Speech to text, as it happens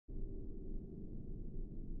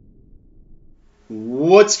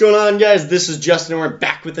What's going on, guys? This is Justin, and we're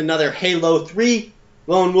back with another Halo 3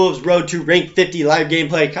 Lone Wolves Road to Rank 50 live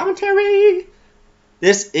gameplay commentary.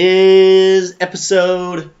 This is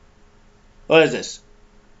episode, what is this?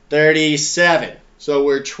 37. So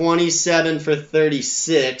we're 27 for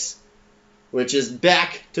 36, which is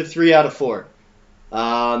back to 3 out of 4.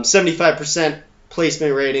 75%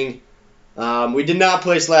 placement rating. We did not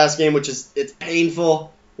place last game, which is, it's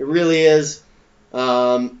painful. It really is.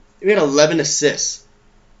 We had 11 assists.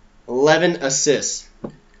 11 assists.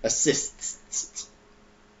 Assists.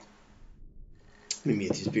 Let me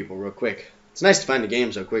meet these people real quick. It's nice to find the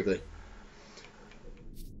game so quickly.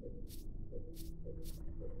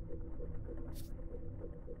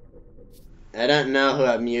 I don't know who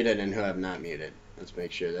I've muted and who I've not muted. Let's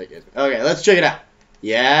make sure that gets... Okay, let's check it out.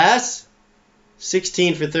 Yes.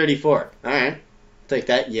 16 for 34. Alright. Take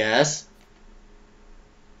that. Yes.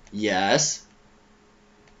 Yes.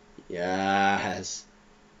 Yes.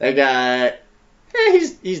 That guy,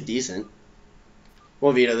 he's decent.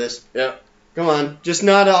 We'll veto this. Yep. Come on. Just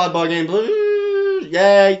not an oddball game. Blue.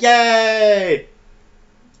 Yay, yay.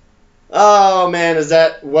 Oh, man, is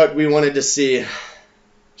that what we wanted to see?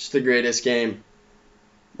 Just the greatest game.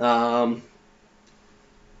 Anything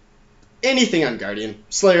on Guardian.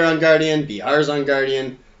 Slayer on Guardian. BR's on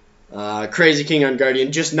Guardian. Crazy King on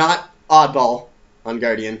Guardian. Just not oddball on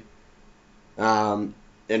Guardian.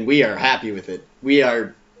 And we are happy with it. We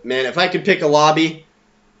are, man. If I could pick a lobby,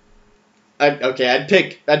 I'd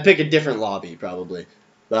pick a different lobby probably.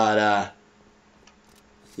 But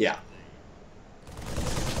yeah.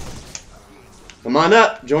 Come on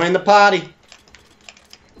up, join the party.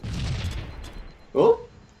 Oh,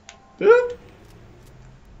 ooh.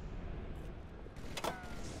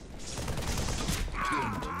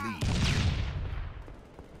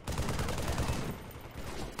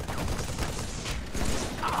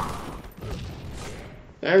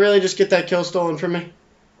 Did I really just get that kill stolen from me? It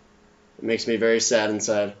makes me very sad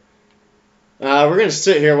inside. We're going to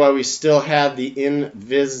sit here while we still have the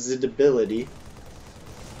invisibility.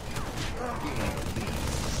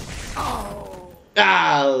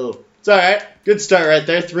 Oh! It's alright. Good start right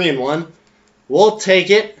there. 3 and 1. We'll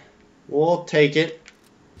take it. We'll take it.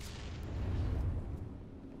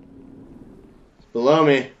 It's below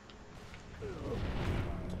me.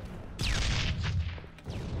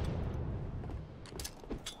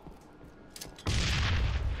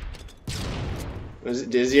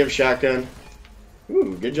 Does he have shotgun?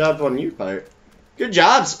 Ooh, good job on you, Pirate. Good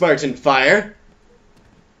job, Spartan Fire.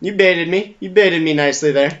 You baited me. You baited me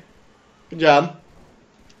nicely there. Good job.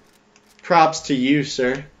 Props to you,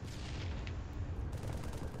 sir.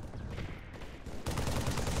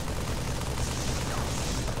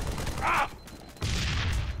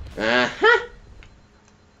 Uh-huh.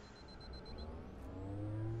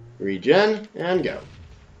 Regen and go.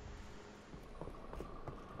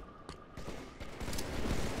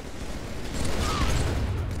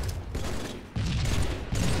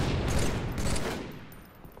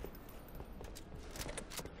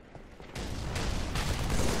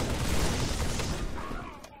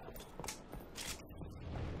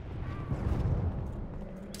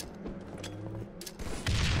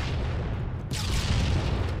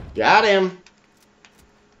 Got him.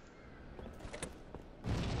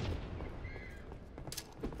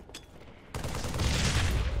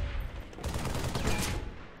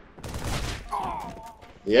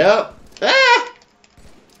 Yep. Ah!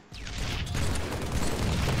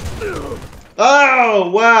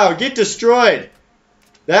 Oh, wow. Get destroyed.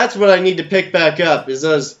 That's what I need to pick back up, is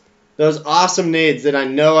those awesome nades that I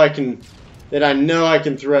know I can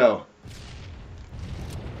throw.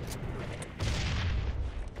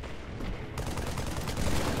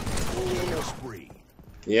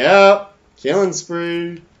 Yep, killing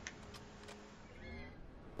spree.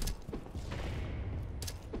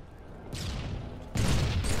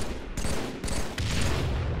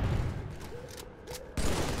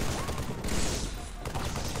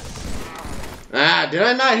 Did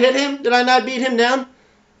I not hit him? Did I not beat him down?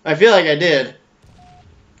 I feel like I did.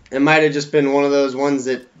 It might have just been one of those ones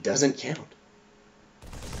that doesn't count.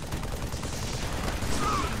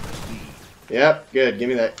 Yep, good. Give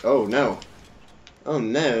me that. Oh, no. Oh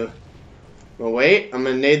no. Well, wait. I'm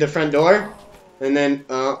gonna nade the front door, and then,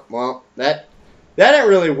 well, that didn't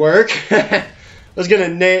really work. I was gonna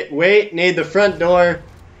nade the front door,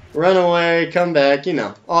 run away, come back, you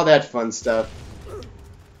know, all that fun stuff.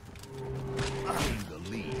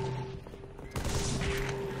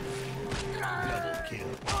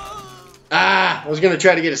 I was gonna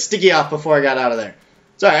try to get a sticky off before I got out of there.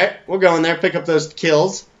 It's alright. We'll go in there, pick up those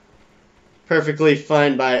kills. Perfectly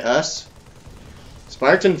fine by us.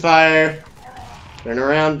 Spartan Fire. Turn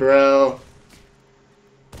around, bro.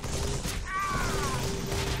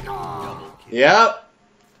 Yep.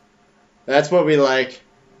 That's what we like.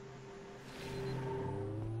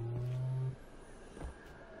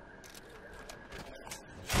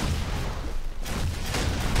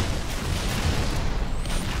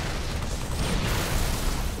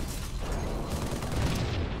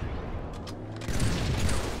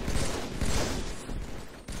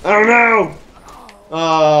 Oh no!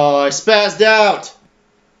 Oh, I spazzed out!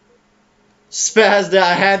 Spazzed out.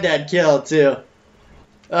 I had that kill too.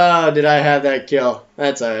 Oh, did I have that kill?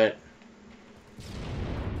 That's alright.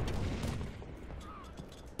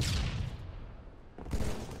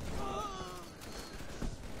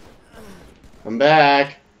 I'm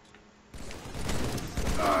back.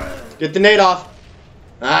 Get the nade off.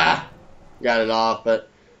 Ah! Got it off, but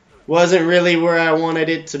wasn't really where I wanted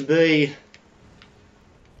it to be.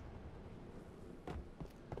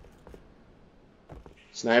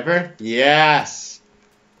 Sniper? Yes!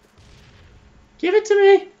 Give it to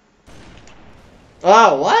me!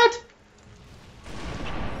 Oh, what?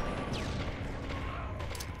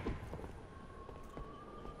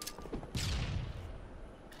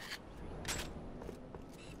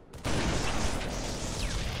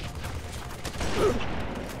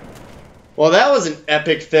 Well, that was an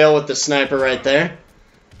epic fail with the sniper right there.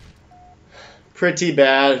 Pretty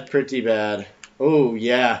bad, pretty bad. Oh,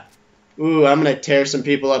 yeah. Ooh, I'm gonna tear some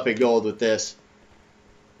people up at gold with this.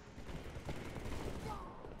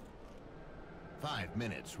 5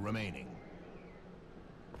 minutes remaining.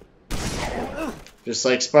 Just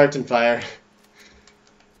like Spartan Fire.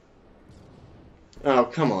 Oh,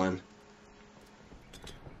 come on.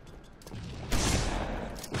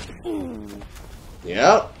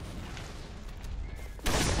 Yep.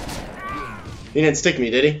 He didn't stick me,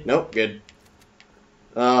 did he? Nope, good.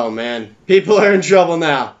 Oh, man. People are in trouble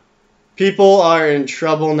now. People are in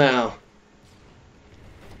trouble now.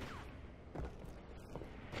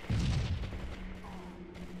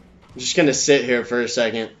 I'm just gonna sit here for a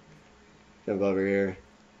second. Jump over here.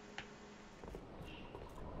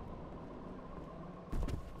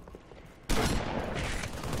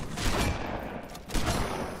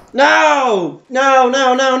 No! No,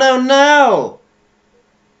 no, no, no, no!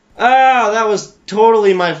 Oh, that was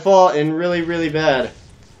totally my fault and really, really bad.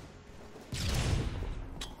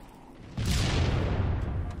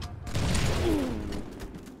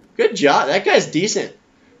 Good job. That guy's decent.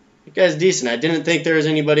 That guy's decent. I didn't think there was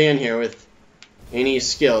anybody in here with any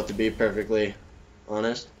skill, to be perfectly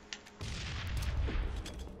honest.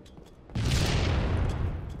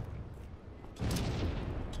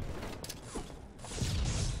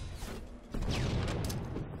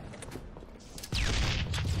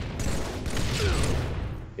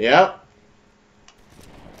 Yep.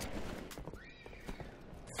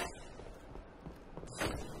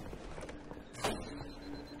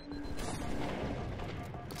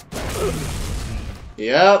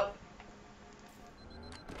 Yep.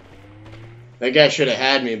 That guy should have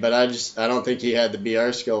had me, but I don't think he had the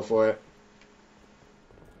BR skill for it.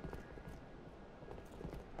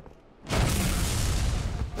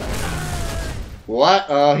 What?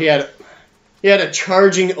 Oh, he had a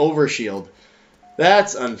charging overshield.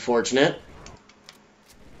 That's unfortunate.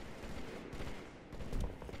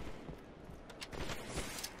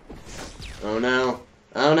 Oh no.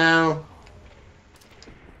 Oh no.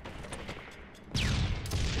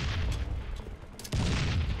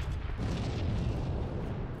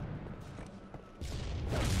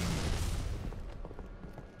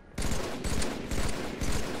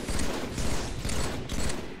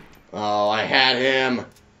 Oh, I had him.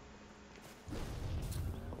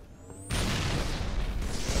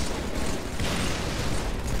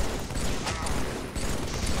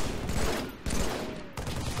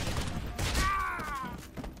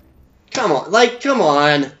 Come on, come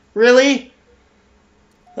on. Really?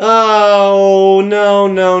 Oh, no,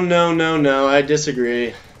 no, no, no, no. I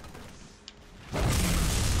disagree.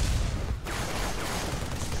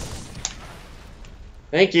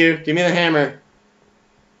 Thank you. Give me the hammer.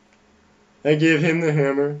 I give him the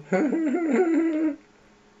hammer.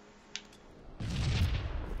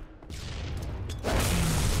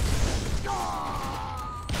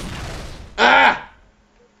 Ah!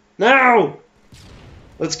 No!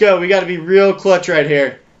 Let's go. We got to be real clutch right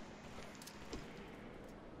here.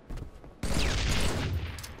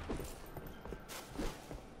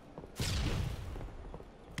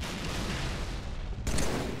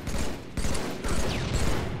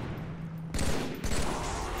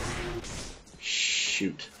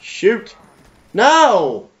 Shoot. Shoot.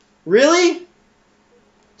 No! Really?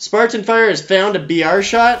 Spartan Fire has found a BR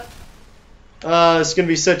shot? It's going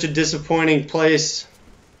to be such a disappointing place.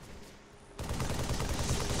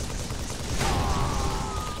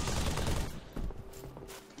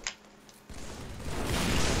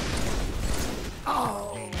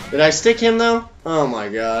 Did I stick him though? Oh my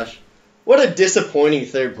gosh. What a disappointing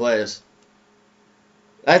third place.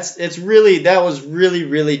 That was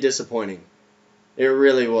really disappointing. It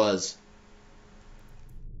really was.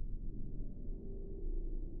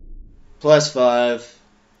 +5.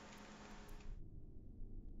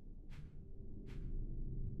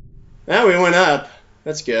 Now we went up.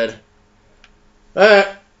 That's good. Alright.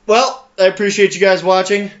 Well, I appreciate you guys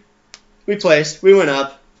watching. We placed. We went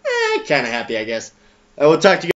up. Kind of happy, I guess. We'll talk to you guys.